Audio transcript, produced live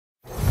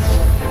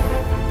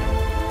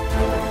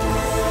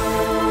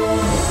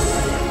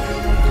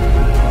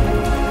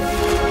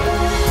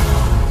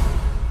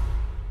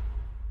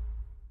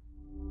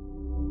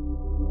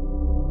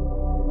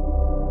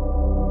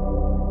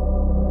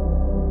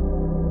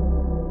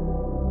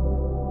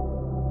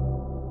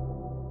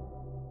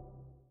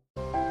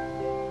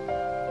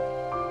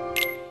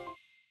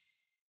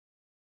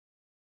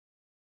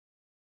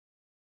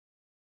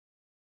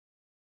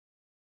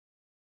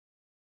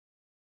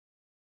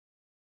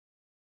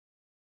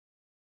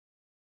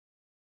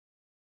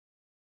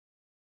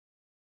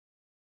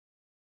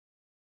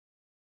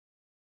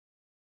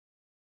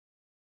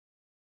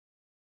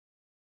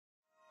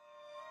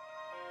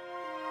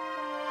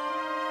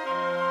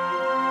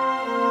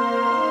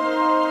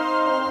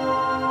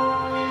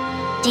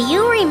Do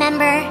you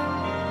remember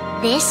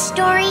this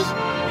story?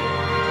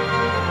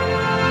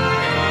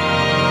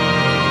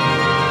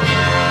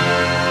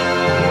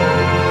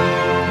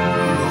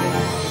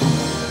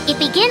 It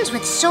begins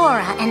with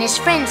Sora and his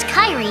friends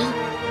Kairi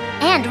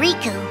and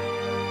Riku.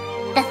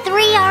 The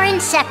three are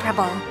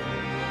inseparable,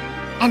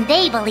 and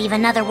they believe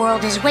another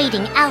world is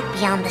waiting out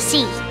beyond the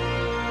sea.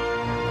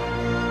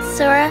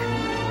 Sora,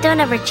 don't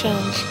ever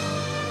change.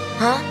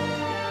 Huh?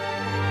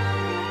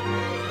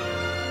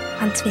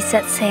 Once we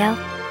set sail,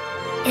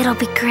 it'll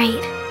be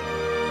great.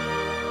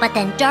 But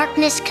then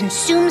darkness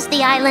consumes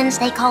the islands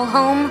they call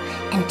home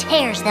and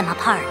tears them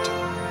apart.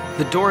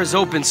 The door is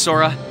open,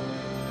 Sora.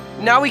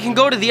 Now we can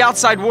go to the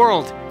outside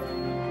world.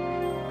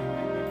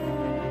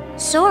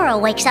 Sora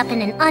wakes up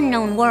in an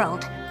unknown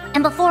world,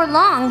 and before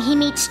long he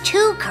meets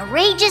two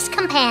courageous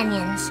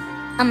companions,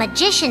 a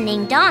magician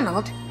named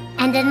Donald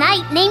and a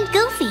knight named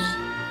Goofy.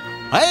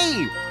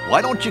 Hey,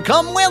 why don't you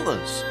come with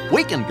us?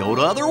 We can go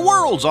to other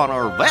worlds on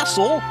our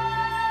vessel.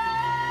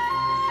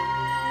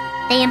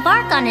 They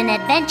embark on an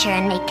adventure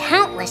and make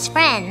countless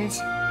friends.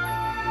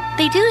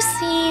 They do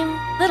seem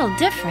a little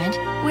different.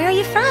 Where are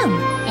you from?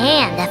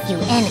 And a few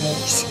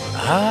enemies.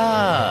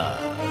 Ah,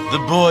 the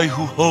boy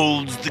who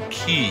holds the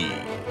key.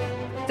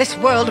 This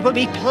world will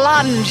be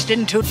plunged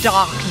into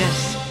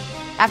darkness.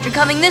 After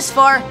coming this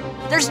far,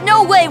 there's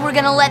no way we're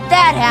gonna let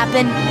that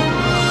happen.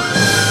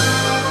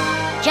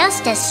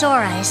 Just as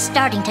Sora is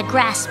starting to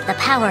grasp the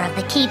power of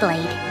the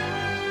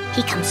Keyblade,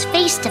 he comes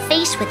face to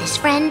face with his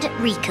friend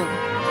Riku.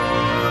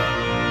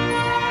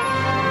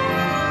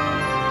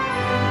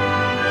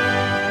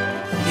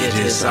 It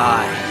is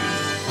I,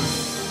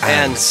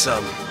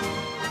 Handsome,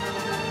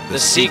 the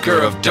Seeker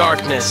of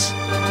Darkness.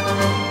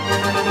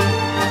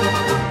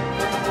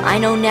 I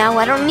know now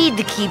I don't need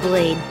the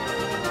Keyblade.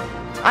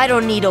 I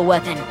don't need a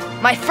weapon.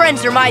 My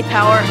friends are my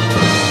power.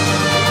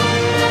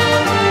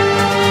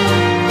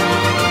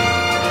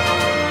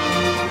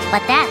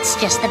 But that's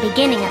just the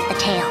beginning of the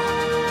tale.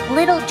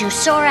 Little do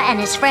Sora and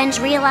his friends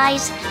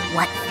realize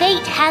what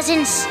fate has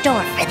in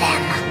store for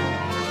them.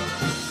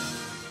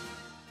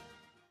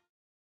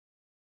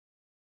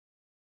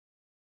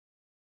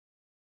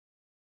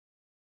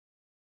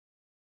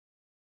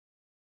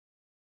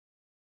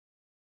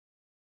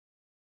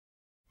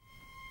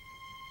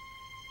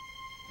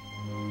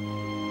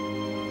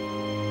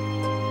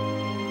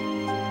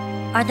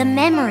 Are the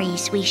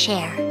memories we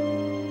share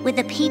with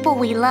the people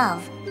we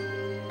love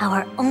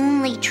our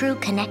only true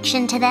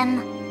connection to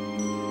them?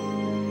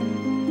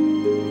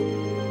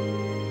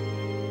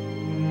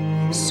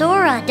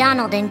 Sora,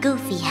 Donald, and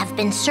Goofy have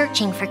been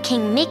searching for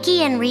King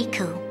Mickey and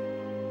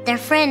Riku, their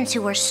friends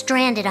who were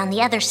stranded on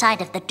the other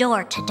side of the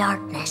door to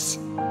darkness.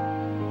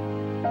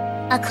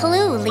 A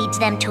clue leads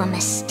them to a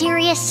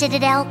mysterious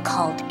citadel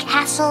called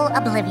Castle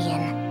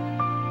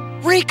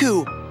Oblivion.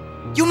 Riku!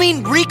 You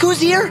mean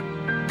Riku's here?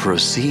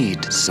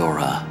 Proceed,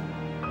 Sora.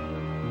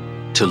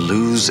 To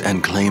lose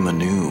and claim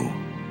anew,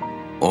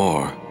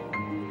 or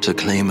to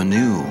claim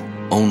anew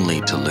only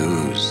to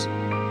lose.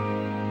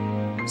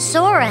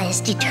 Sora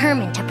is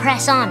determined to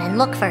press on and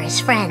look for his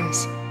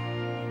friends.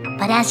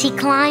 But as he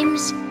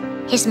climbs,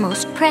 his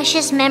most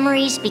precious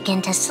memories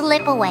begin to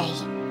slip away.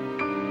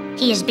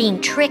 He is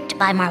being tricked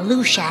by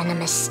Marluxia and a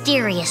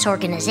mysterious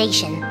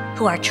organization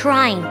who are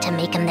trying to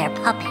make him their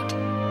puppet.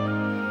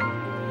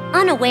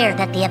 Unaware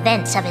that the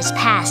events of his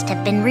past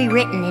have been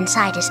rewritten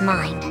inside his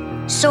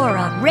mind,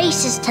 Sora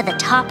races to the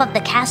top of the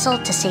castle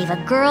to save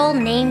a girl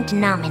named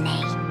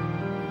Naminé.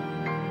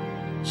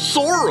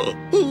 Sora,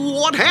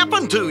 what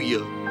happened to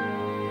you?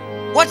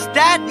 What's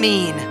that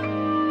mean?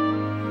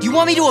 You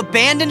want me to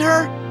abandon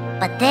her?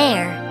 But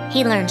there,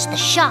 he learns the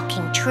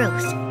shocking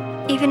truth.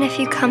 Even if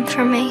you come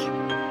for me,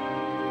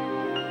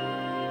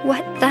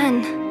 what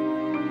then?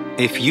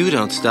 If you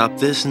don't stop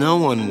this, no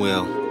one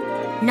will.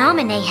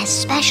 Naminé has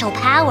special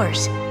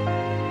powers,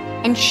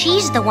 and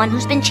she's the one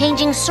who's been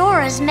changing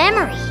Sora's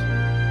memory.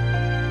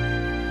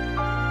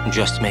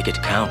 Just make it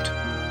count.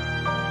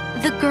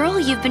 The girl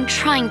you've been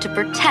trying to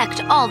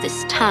protect all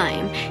this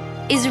time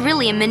is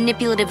really a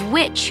manipulative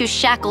witch who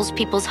shackles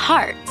people's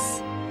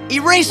hearts.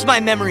 Erase my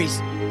memories.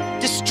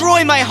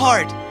 Destroy my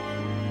heart.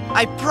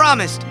 I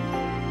promised.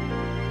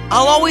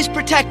 I'll always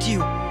protect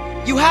you.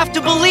 You have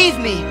to believe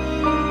me.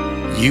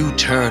 You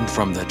turned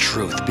from the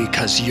truth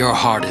because your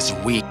heart is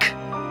weak.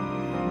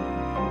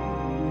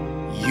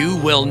 You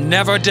will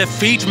never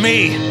defeat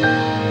me!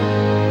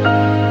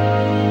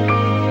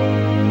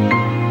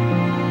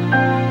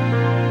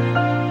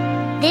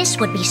 This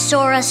would be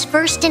Sora's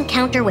first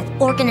encounter with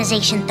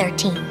Organization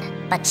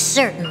 13, but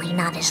certainly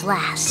not his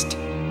last.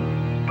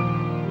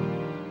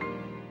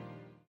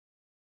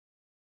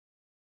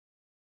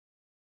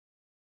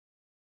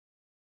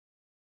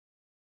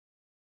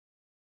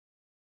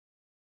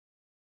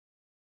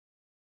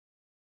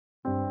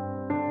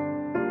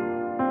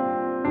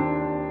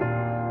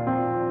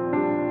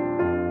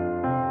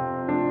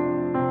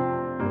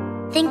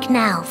 Think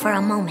now for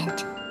a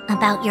moment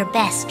about your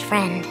best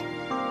friend,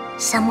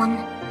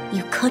 someone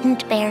you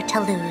couldn't bear to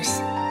lose.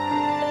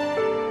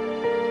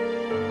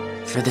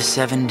 For the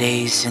 7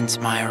 days since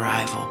my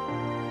arrival,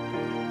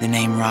 the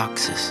name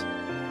Roxas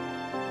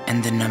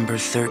and the number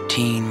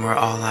 13 were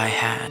all I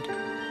had.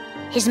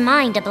 His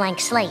mind a blank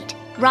slate,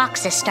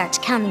 Roxas starts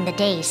counting the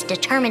days,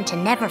 determined to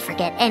never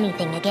forget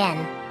anything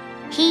again.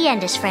 He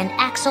and his friend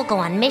Axel go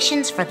on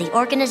missions for the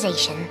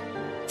organization.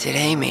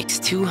 Today makes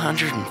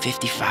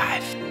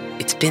 255.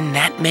 It's been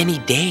that many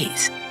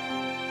days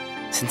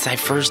since I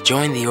first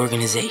joined the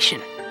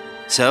organization.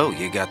 So,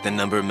 you got the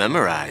number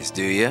memorized,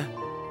 do you?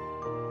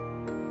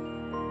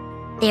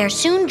 They are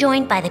soon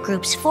joined by the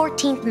group's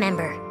 14th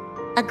member,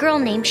 a girl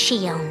named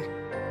Shion.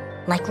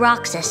 Like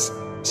Roxas,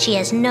 she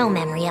has no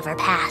memory of her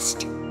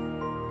past.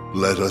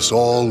 Let us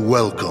all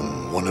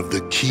welcome one of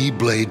the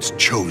Keyblades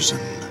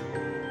chosen.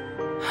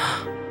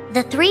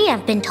 The three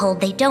have been told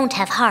they don't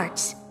have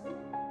hearts,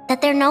 that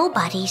they're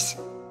nobodies.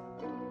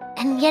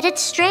 And yet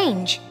it's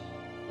strange.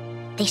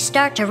 They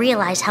start to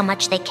realize how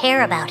much they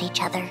care about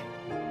each other.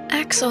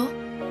 Axel,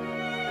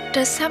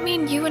 does that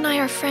mean you and I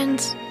are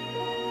friends,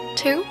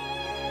 too?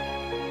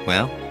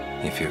 Well,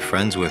 if you're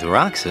friends with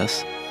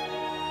Roxas,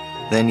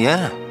 then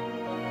yeah,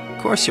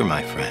 of course you're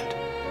my friend.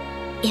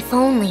 If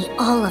only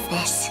all of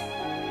this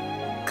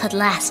could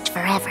last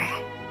forever.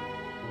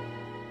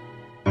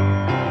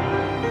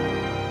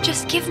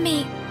 Just give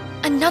me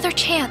another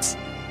chance.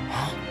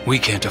 We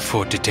can't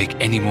afford to take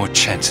any more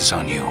chances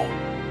on you.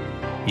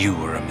 You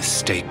were a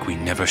mistake we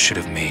never should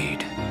have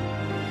made.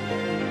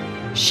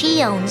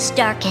 Shion's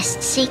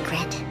darkest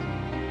secret.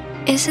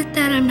 Is it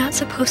that I'm not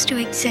supposed to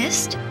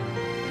exist?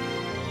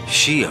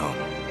 Shion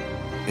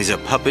is a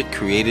puppet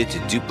created to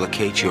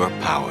duplicate your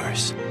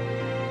powers.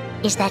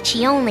 Is that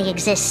she only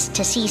exists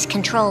to seize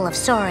control of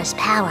Sora's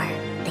power,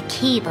 the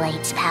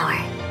Keyblade's power.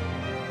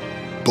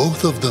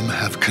 Both of them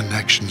have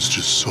connections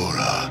to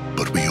Sora,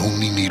 but we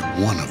only need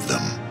one of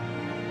them.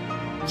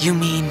 You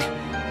mean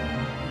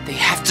they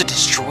have to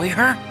destroy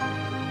her?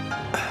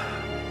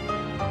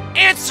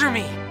 Answer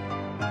me!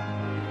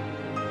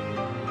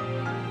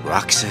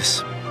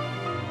 Roxas,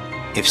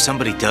 if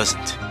somebody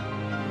doesn't,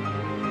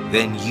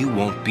 then you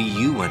won't be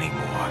you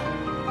anymore.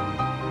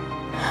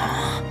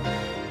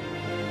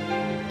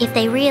 If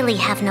they really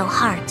have no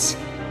hearts,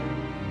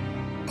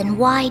 then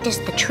why does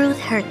the truth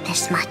hurt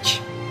this much?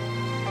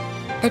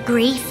 The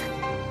grief?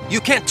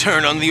 You can't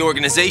turn on the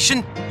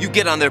organization. You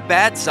get on their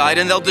bad side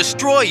and they'll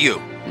destroy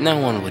you. No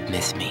one would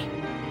miss me.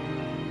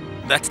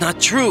 That's not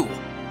true.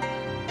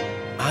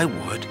 I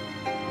would.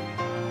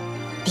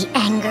 The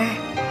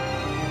anger?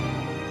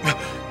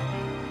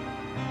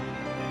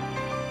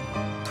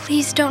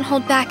 Please don't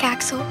hold back,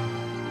 Axel.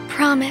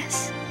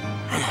 Promise.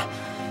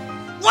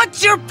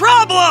 What's your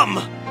problem?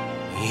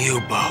 You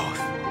both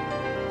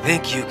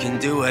think you can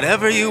do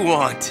whatever you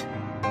want.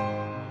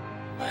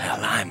 Well,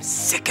 I'm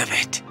sick of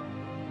it.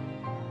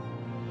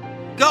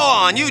 Go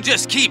on, you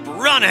just keep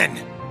running.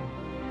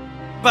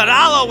 But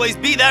I'll always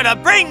be there to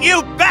bring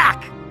you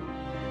back!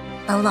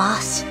 The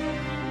loss?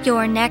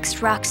 You're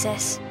next,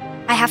 Roxas.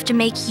 I have to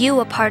make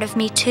you a part of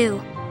me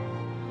too.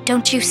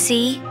 Don't you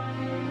see?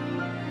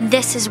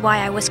 This is why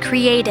I was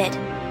created.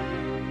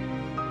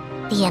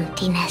 The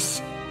emptiness.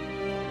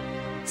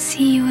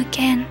 See you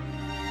again.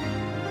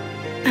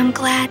 I'm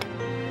glad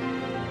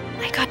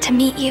I got to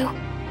meet you.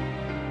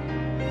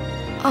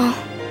 Oh.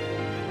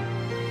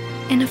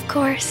 And of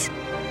course,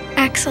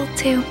 Axel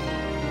too.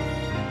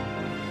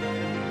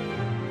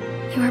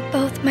 You are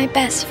both my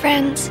best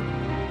friends.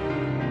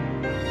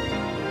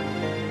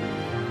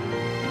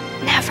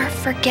 Never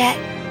forget.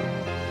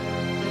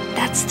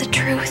 That's the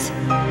truth.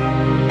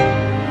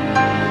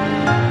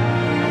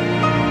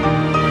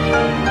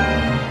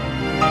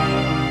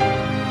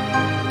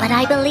 But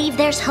I believe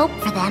there's hope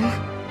for them.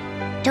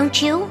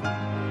 Don't you?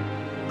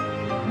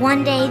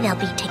 One day they'll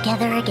be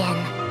together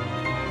again.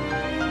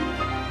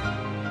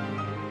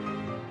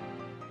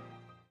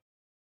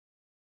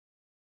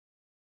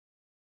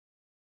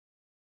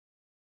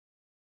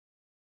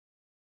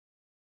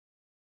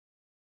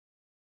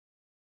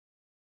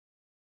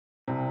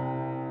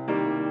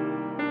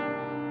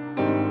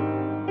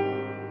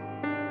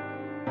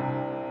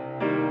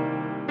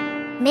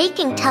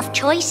 Making tough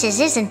choices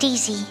isn't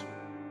easy,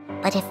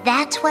 but if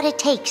that's what it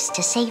takes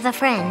to save a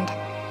friend.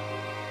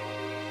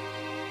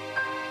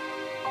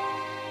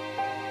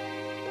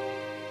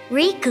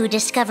 Riku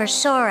discovers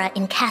Sora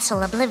in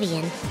Castle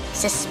Oblivion,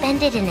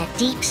 suspended in a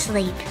deep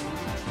sleep.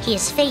 He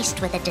is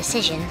faced with a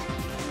decision.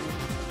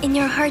 In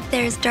your heart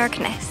there is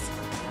darkness,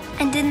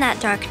 and in that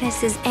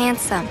darkness is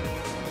Ansem.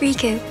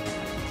 Riku,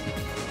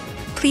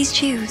 please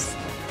choose.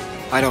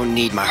 I don't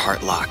need my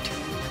heart locked.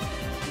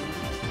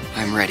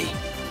 I'm ready.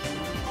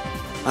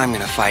 I'm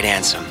gonna fight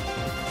Ansem.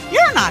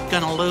 You're not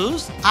gonna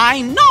lose.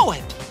 I know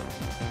it.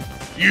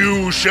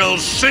 You shall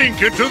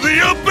sink into the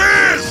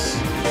abyss!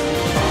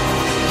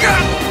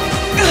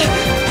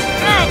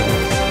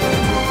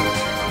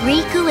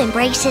 Riku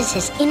embraces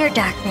his inner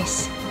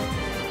darkness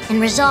and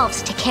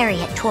resolves to carry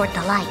it toward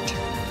the light.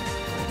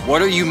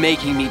 What are you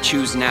making me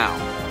choose now?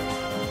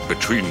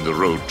 Between the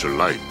road to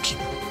light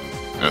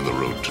and the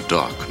road to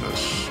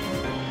darkness.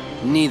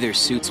 Neither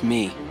suits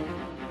me.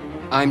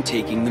 I'm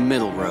taking the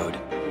middle road.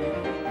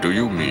 Do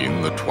you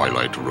mean the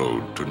Twilight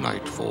Road to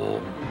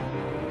Nightfall?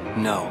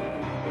 No.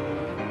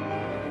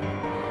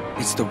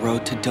 It's the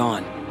road to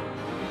dawn.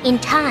 In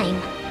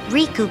time,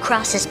 Riku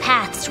crosses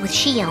paths with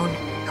Shion,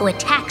 who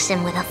attacks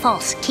him with a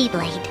false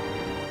Keyblade.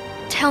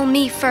 Tell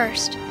me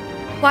first,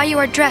 why you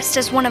are dressed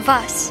as one of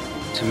us.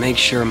 To make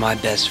sure my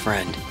best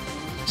friend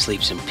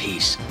sleeps in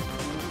peace.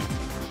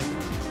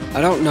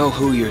 I don't know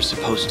who you're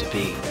supposed to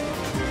be,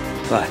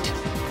 but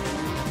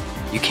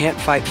you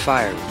can't fight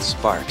fire with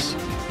sparks.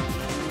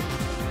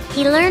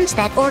 He learns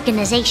that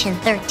Organization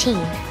 13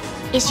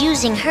 is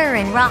using her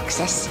and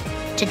Roxas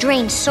to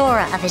drain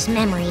Sora of his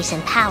memories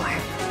and power.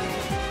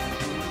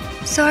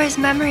 Sora's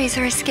memories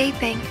are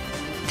escaping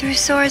through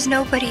Sora's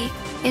nobody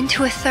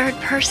into a third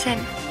person.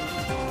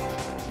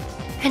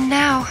 And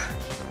now,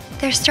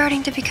 they're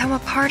starting to become a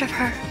part of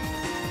her.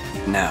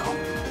 Now,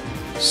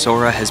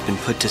 Sora has been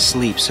put to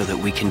sleep so that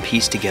we can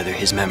piece together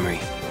his memory.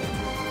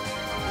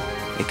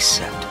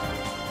 Except...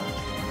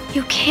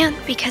 You can't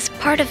because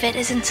part of it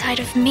is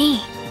inside of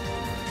me.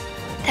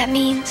 That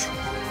means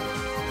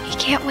he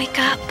can't wake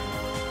up.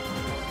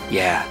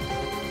 Yeah.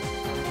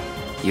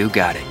 You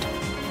got it.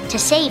 To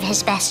save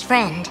his best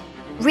friend,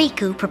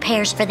 Riku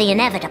prepares for the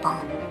inevitable.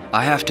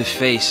 I have to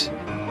face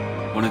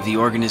one of the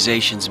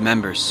organization's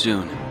members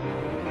soon.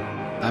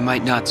 I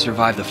might not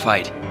survive the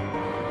fight.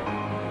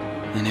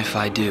 And if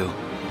I do,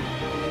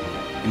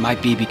 it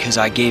might be because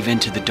I gave in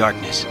to the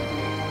darkness.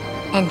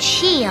 And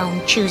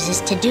Shion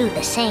chooses to do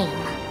the same.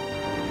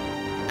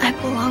 I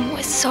belong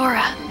with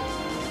Sora.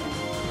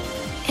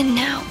 And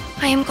now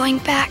I am going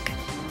back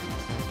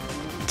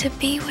to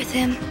be with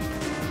him.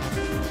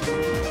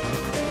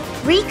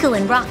 Riku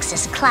and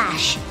Roxas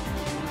clash,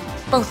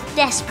 both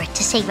desperate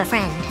to save a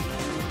friend.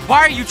 Why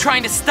are you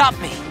trying to stop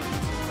me?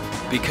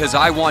 Because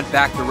I want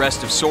back the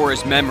rest of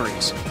Sora's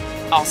memories.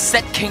 I'll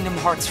set Kingdom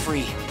Hearts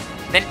free.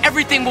 Then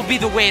everything will be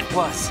the way it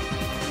was.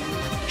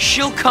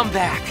 She'll come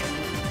back.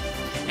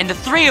 And the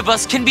three of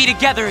us can be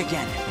together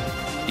again.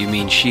 You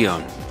mean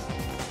Shion?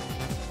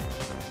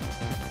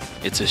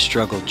 It's a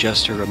struggle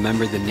just to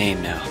remember the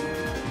name now.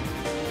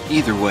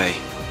 Either way,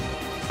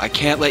 I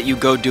can't let you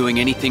go doing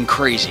anything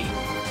crazy.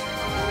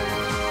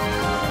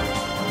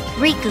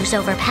 Riku's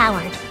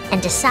overpowered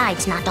and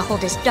decides not to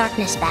hold his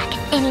darkness back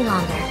any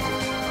longer.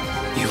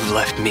 You've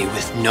left me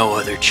with no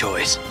other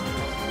choice.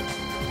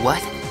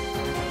 What?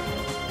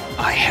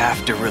 I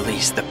have to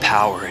release the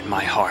power in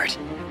my heart.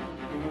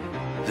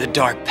 The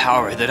dark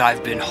power that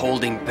I've been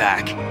holding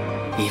back,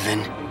 even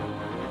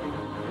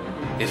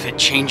if it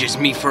changes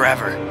me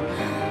forever.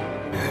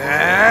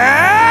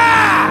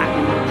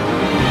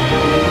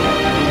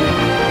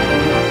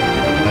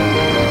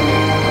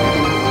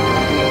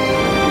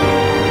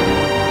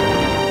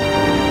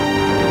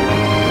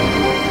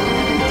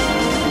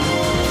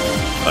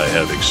 I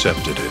have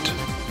accepted it.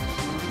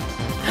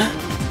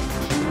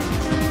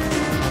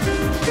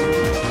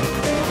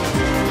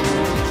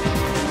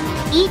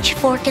 Each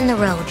fork in the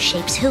road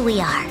shapes who we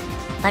are,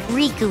 but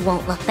Riku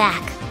won't look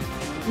back.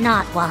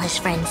 Not while his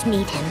friends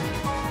need him.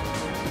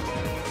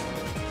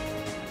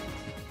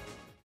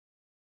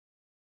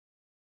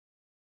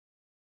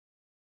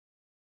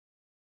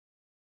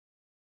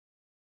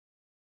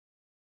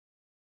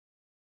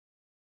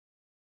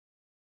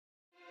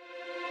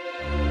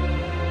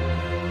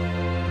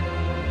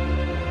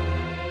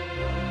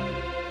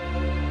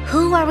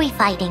 Who are we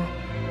fighting?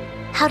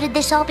 How did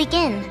this all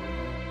begin?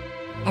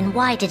 And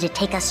why did it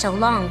take us so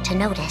long to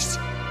notice?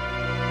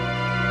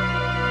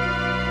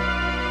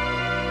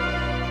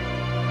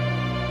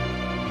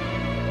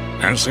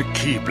 As a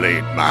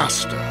Keyblade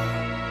Master,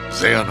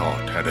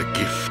 Xehanort had a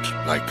gift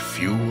like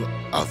few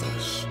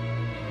others.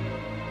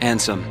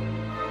 Ansem.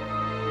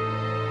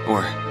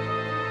 Or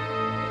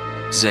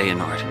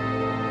Xehanort.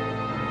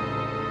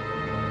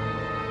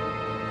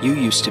 You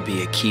used to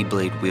be a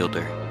Keyblade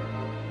wielder,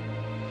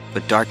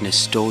 but darkness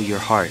stole your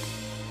heart,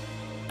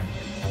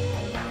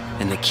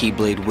 and the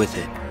Keyblade with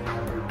it.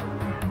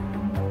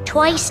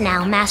 Twice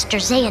now, Master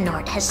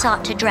Xehanort has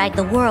sought to drag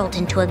the world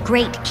into a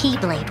great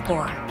Keyblade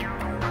war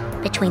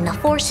between the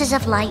forces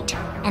of light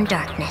and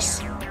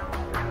darkness.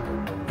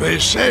 They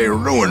say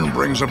ruin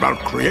brings about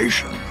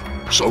creation.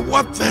 So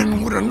what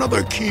then would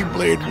another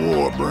Keyblade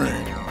war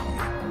bring?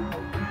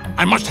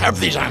 I must have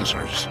these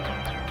answers.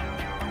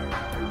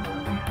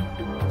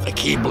 The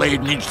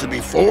Keyblade needs to be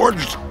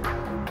forged,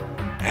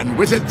 and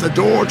with it the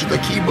door to the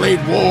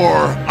Keyblade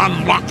war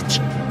unlocked.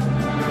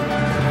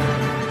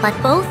 But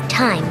both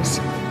times,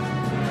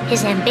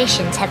 his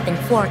ambitions have been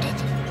thwarted.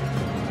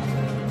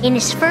 In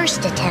his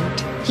first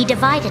attempt, he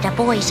divided a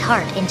boy's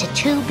heart into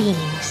two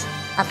beings,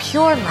 a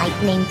pure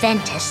light named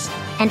Ventus,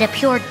 and a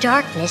pure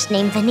darkness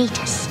named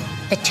Vanitas.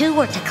 The two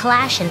were to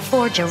clash and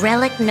forge a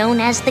relic known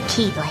as the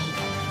Keyblade.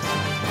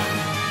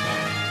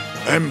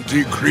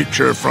 Empty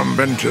creature from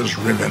Ventus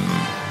Riven.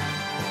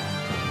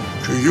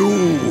 To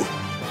you,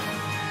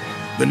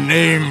 the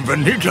name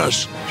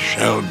Vanitas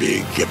shall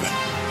be given.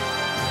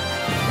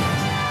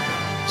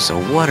 So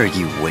what are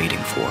you waiting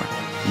for?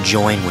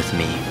 Join with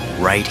me,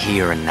 right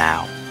here and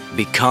now.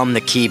 Become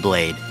the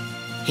Keyblade,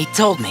 He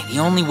told me the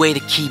only way the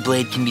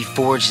Keyblade can be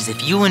forged is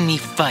if you and me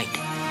fight.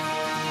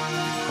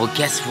 Well,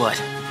 guess what?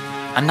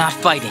 I'm not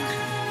fighting.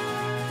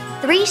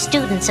 3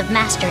 students of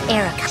Master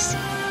Ericus,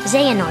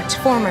 Xehanort's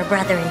former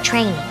brother in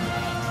training,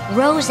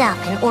 rose up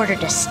in order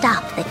to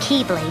stop the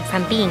Keyblade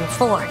from being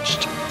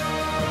forged.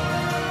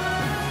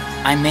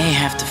 I may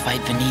have to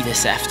fight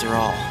Vanitas after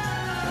all.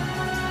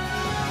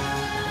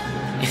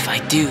 If I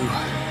do,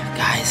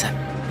 guys,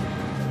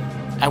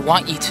 I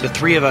want you to... The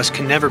 3 of us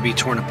can never be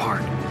torn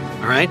apart,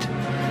 all right?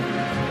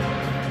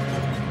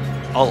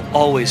 I'll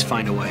always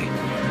find a way.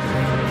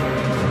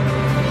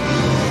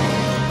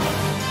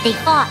 They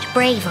fought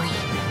bravely,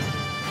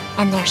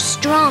 and their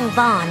strong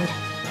bond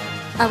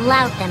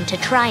allowed them to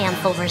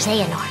triumph over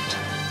Xehanort.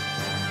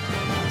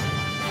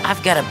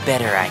 I've got a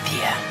better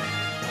idea.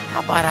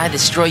 How about I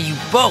destroy you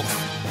both?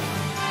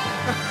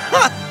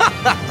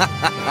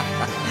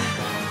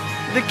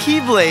 The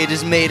Keyblade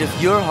is made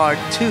of your heart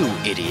too,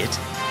 idiot.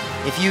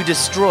 If you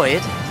destroy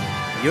it,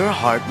 your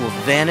heart will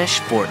vanish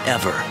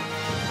forever.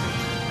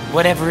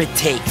 Whatever it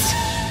takes.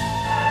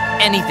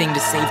 Anything to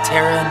save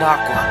Terra and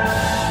Aqua.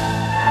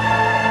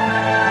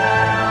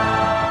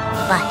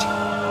 But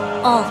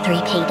all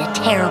 3 paid a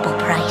terrible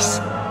price,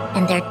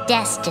 and their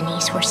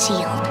destinies were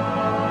sealed.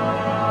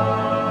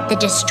 The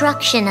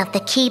destruction of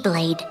the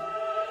Keyblade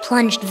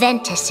plunged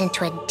Ventus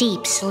into a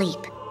deep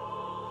sleep.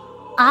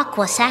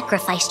 Aqua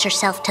sacrificed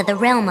herself to the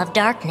realm of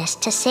darkness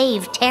to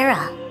save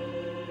Terra.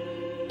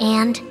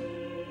 And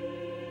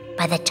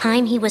by the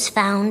time he was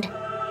found,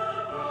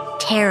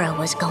 Terra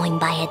was going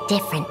by a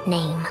different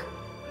name.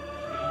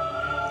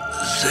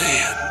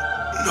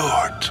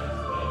 Xehanort.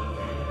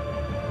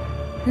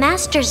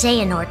 Master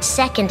Xehanort's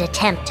second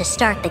attempt to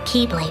start the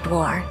Keyblade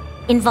War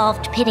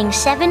involved pitting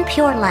 7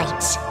 pure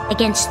lights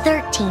against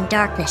 13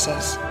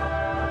 darknesses.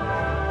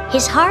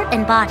 His heart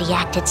and body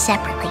acted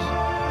separately.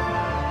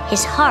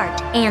 His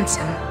heart,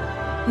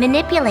 Ansem,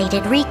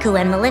 manipulated Riku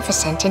and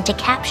Maleficent into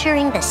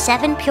capturing the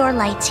 7 pure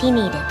lights he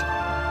needed,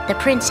 the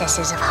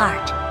Princesses of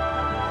Heart.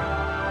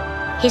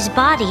 His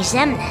body,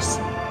 Xemnas,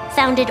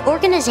 founded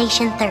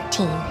Organization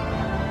 13,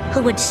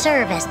 who would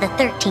serve as the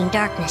 13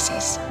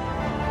 darknesses.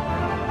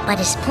 But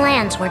his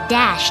plans were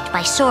dashed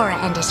by Sora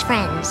and his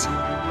friends,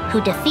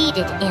 who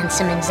defeated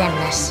Ansem and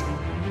Xemnas.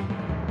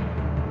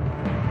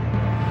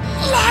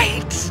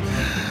 Light!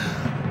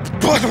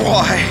 But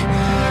why?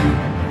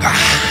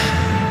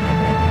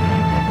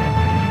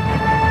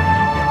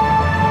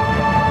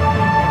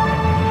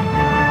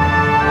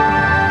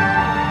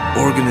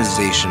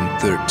 Organization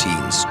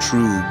 13's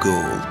true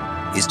goal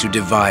is to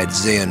divide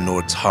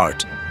Xehanort's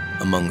heart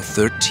among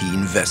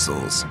 13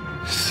 vessels.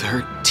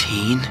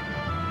 13?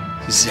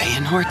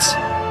 Xehanorts?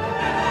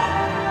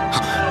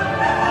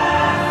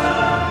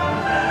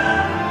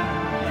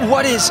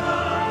 What is...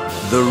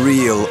 The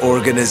real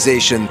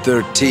Organization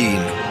 13.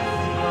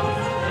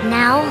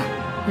 Now,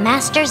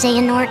 Master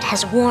Xehanort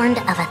has warned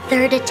of a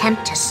 3rd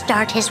attempt to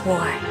start his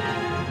war.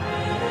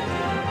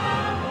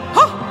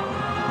 Huh!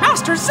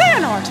 Master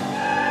Xehanort!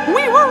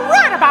 We were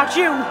right about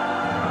you!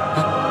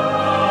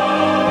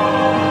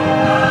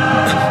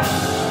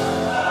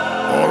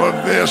 All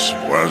of this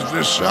was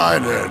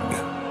decided.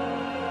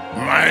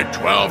 My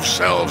 12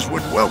 selves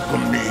would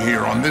welcome me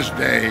here on this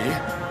day,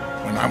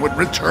 when I would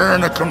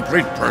return a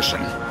complete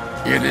person.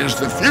 It is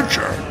the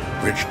future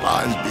which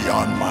lies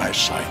beyond my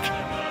sight.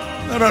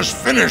 Let us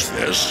finish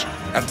this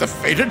at the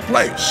fated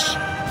place,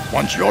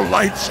 once your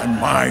lights and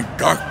my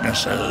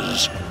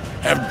darknesses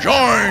have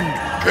joined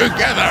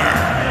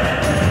together.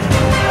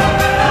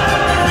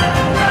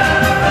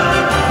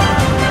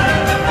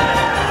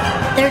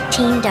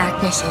 13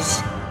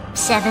 darknesses,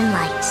 7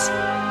 lights.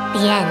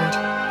 The end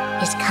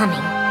is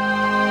coming.